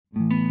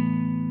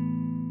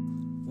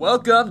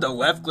Welcome to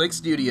Left Click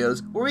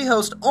Studios, where we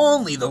host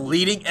only the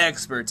leading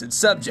experts in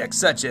subjects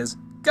such as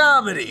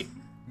comedy,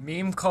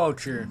 meme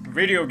culture,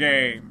 video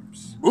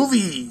games,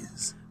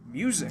 movies,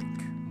 music,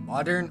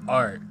 modern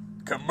art,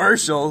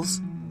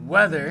 commercials,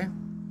 weather.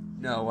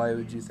 No, why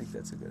would you think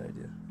that's a good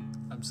idea?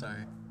 I'm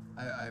sorry.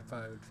 I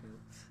probably would feel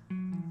it.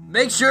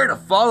 Make sure to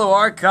follow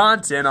our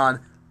content on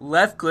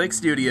Left Click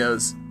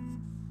Studios.